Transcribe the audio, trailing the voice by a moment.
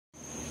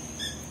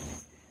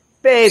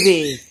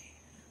Baby.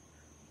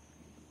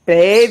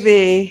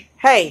 Baby.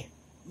 Hey,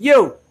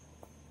 you.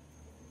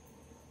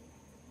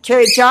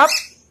 Cage up.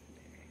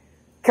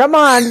 Come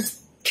on.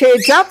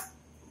 Cage up.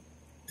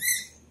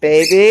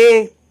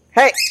 Baby.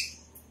 Hey.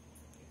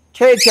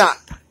 Cage up.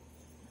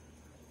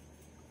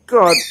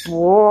 Good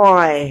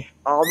boy.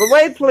 All the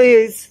way,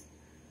 please.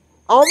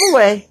 All the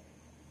way.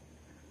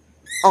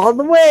 All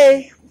the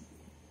way.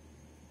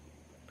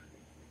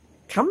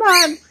 Come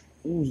on.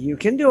 You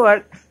can do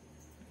it.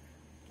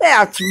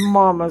 That's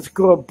Mama's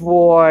good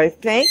boy.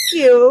 Thank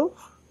you.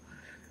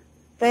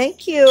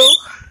 Thank you.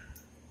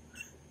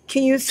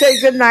 Can you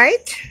say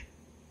goodnight?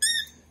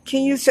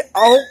 Can you say,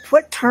 oh,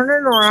 quit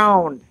turning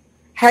around.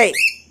 Hey,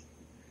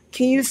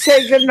 can you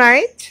say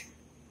goodnight?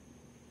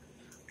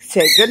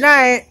 Say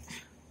goodnight.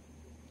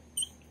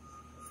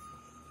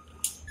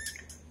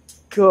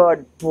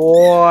 Good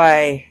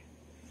boy.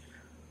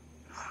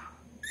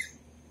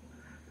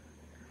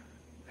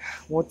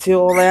 What's the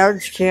old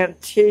adage? Can't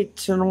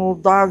teach an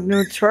old dog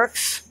new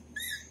tricks.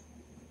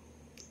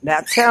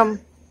 That's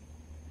him.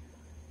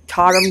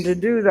 Taught him to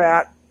do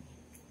that.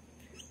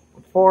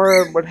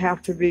 Before it would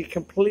have to be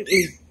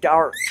completely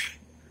dark.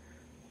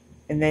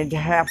 And they'd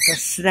have to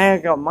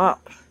snag him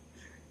up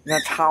in a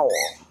towel.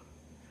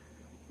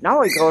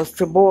 Now he goes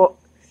to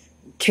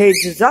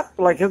cages up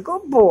like a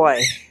good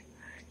boy.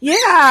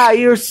 Yeah,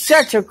 you're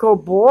such a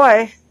good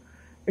boy.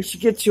 I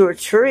should get you a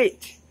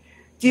treat.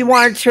 Do you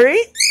want a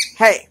treat?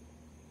 Hey,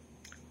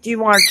 do you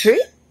want a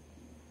treat?